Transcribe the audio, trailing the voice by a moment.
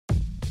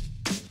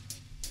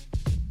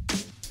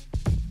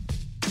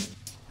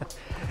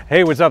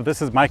Hey, what's up?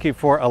 This is Mikey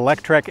for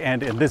Electrek,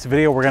 and in this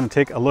video we're going to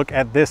take a look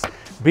at this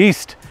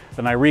beast,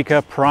 the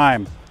Nireeka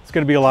Prime. It's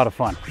going to be a lot of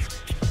fun.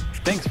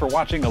 Thanks for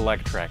watching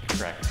Electrek.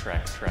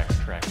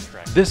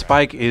 This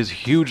bike is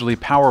hugely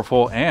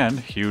powerful and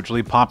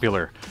hugely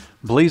popular.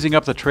 Blazing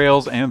up the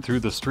trails and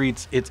through the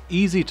streets, it's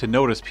easy to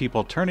notice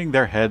people turning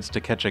their heads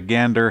to catch a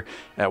gander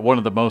at one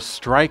of the most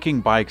striking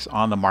bikes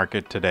on the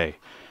market today.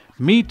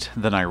 Meet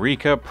the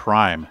Nireeka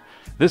Prime.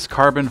 This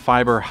carbon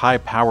fiber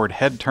high-powered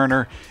head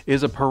turner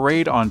is a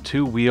parade on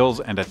two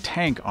wheels and a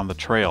tank on the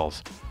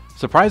trails.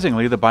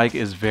 Surprisingly, the bike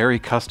is very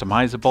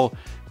customizable,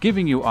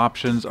 giving you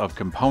options of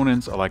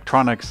components,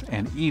 electronics,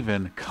 and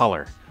even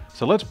color.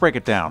 So let's break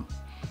it down.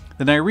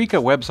 The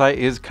Nireeka website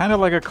is kind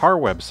of like a car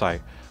website,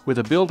 with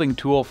a building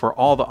tool for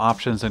all the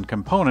options and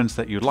components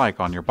that you'd like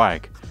on your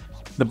bike.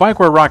 The bike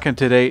we're rocking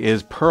today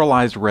is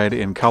pearlized red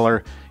in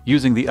color,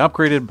 using the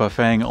upgraded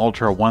Bafang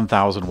Ultra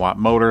 1000 watt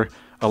motor,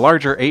 a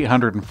larger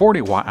 840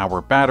 watt-hour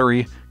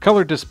battery,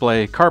 color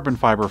display, carbon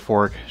fiber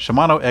fork,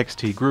 Shimano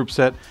XT group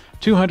set,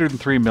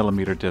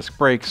 203mm disc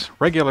brakes,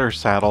 regular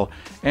saddle,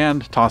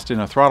 and tossed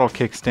in a throttle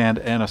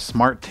kickstand and a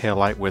smart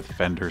taillight with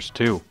fenders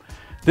too.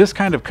 This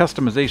kind of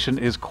customization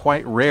is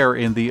quite rare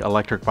in the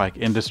electric bike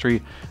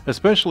industry,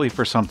 especially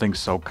for something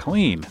so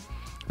clean.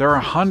 There are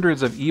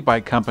hundreds of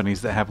e-bike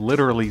companies that have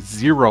literally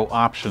zero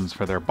options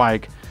for their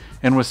bike,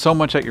 and with so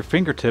much at your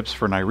fingertips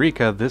for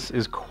Nireeka, this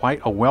is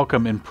quite a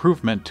welcome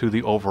improvement to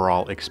the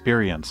overall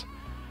experience.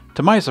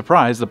 To my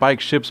surprise, the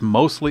bike ships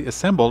mostly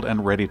assembled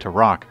and ready to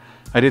rock.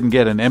 I didn't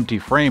get an empty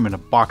frame and a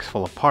box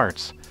full of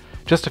parts.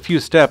 Just a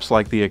few steps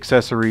like the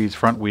accessories,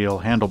 front wheel,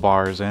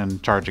 handlebars,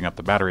 and charging up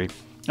the battery.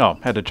 Oh,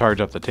 had to charge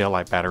up the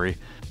taillight battery.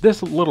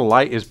 This little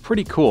light is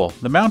pretty cool.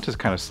 The mount is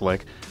kind of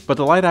slick, but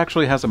the light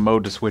actually has a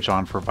mode to switch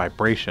on for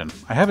vibration.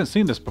 I haven't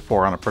seen this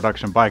before on a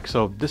production bike,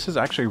 so this is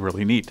actually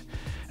really neat.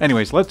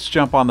 Anyways, let's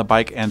jump on the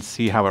bike and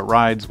see how it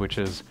rides, which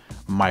is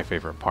my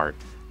favorite part.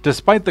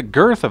 Despite the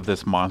girth of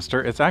this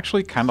monster, it's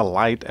actually kind of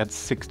light at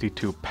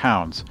 62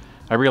 pounds.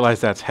 I realize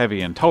that's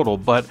heavy in total,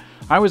 but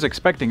I was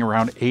expecting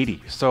around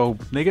 80, so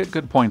they get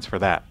good points for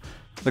that.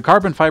 The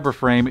carbon fiber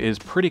frame is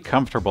pretty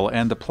comfortable,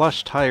 and the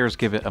plush tires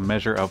give it a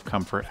measure of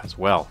comfort as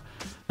well.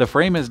 The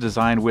frame is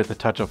designed with a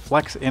touch of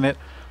flex in it,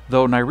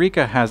 though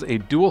Nireeka has a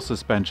dual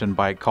suspension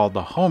bike called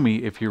the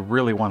Homie if you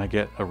really want to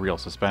get a real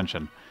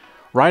suspension.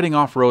 Riding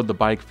off-road, the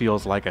bike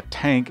feels like a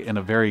tank in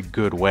a very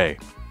good way.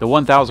 The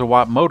 1000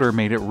 watt motor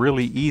made it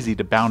really easy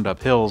to bound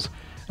up hills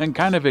and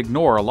kind of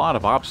ignore a lot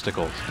of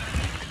obstacles.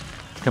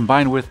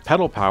 Combined with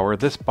pedal power,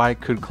 this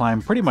bike could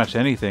climb pretty much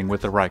anything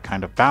with the right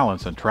kind of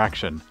balance and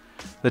traction.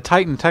 The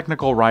Titan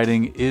technical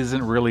riding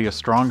isn't really a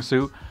strong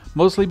suit,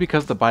 mostly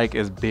because the bike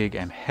is big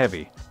and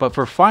heavy, but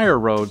for fire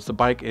roads, the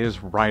bike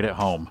is right at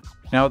home.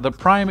 Now, the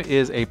Prime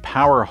is a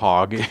power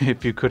hog,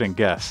 if you couldn't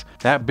guess.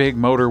 That big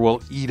motor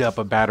will eat up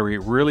a battery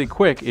really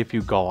quick if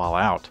you go all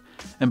out.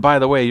 And by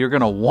the way, you're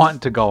going to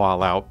want to go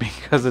all out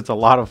because it's a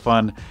lot of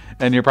fun,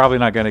 and you're probably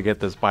not going to get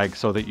this bike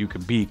so that you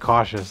can be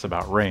cautious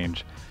about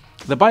range.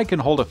 The bike can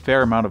hold a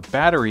fair amount of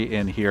battery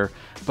in here,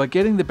 but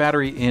getting the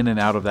battery in and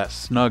out of that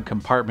snug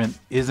compartment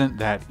isn't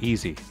that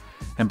easy.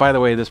 And by the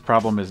way, this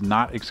problem is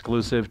not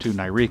exclusive to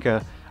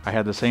Nireeka. I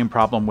had the same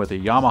problem with a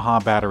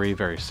Yamaha battery,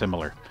 very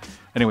similar.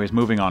 Anyways,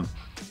 moving on.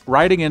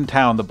 Riding in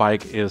town, the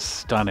bike is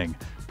stunning.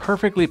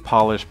 Perfectly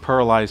polished,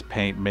 pearlized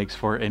paint makes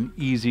for an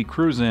easy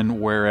cruise-in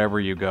wherever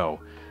you go.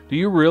 Do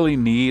you really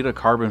need a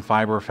carbon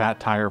fiber fat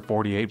tire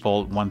 48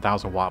 volt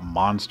 1000 watt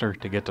monster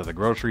to get to the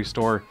grocery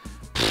store?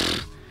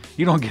 Pfft,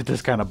 you don't get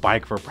this kind of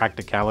bike for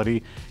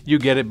practicality. You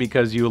get it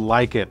because you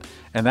like it,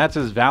 and that's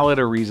as valid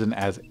a reason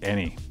as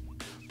any.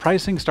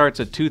 Pricing starts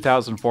at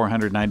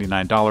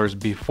 $2,499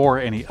 before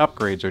any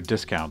upgrades or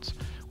discounts,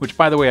 which,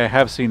 by the way, I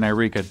have seen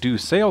Nireeka do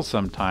sales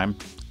sometime,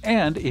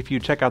 and if you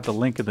check out the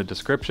link in the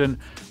description,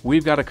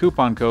 we've got a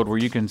coupon code where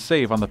you can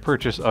save on the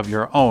purchase of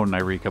your own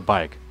Nireeka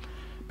bike.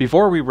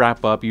 Before we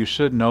wrap up, you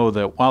should know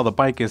that while the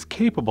bike is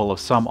capable of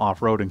some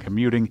off-road and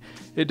commuting,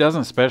 it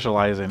doesn't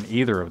specialize in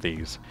either of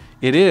these.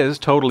 It is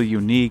totally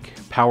unique,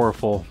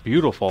 powerful,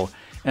 beautiful,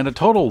 and a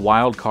total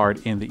wild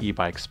card in the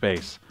e-bike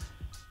space.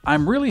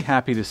 I'm really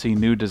happy to see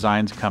new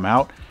designs come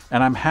out,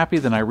 and I'm happy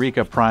the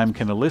Nireeka Prime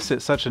can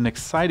elicit such an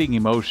exciting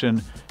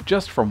emotion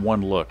just from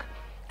one look.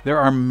 There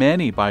are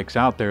many bikes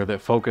out there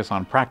that focus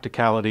on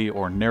practicality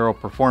or narrow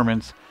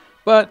performance,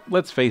 but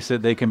let's face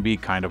it, they can be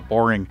kind of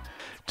boring.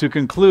 To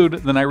conclude,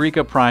 the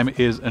Nireeka Prime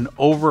is an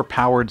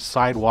overpowered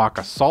sidewalk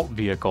assault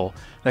vehicle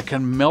that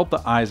can melt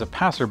the eyes of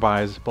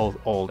passerbys, both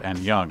old and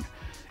young.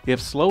 If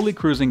slowly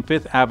cruising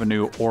 5th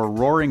Avenue or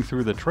roaring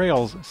through the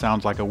trails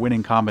sounds like a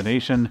winning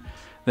combination,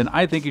 then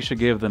I think you should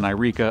give the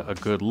Nireeka a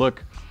good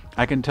look.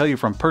 I can tell you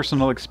from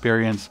personal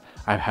experience,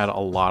 I've had a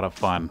lot of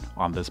fun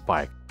on this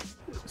bike.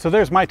 So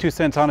there's my 2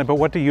 cents on it, but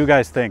what do you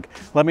guys think?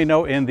 Let me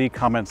know in the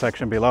comment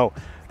section below.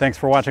 Thanks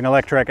for watching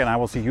Electrek, and I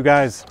will see you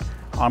guys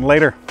on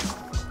later.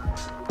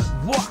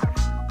 What?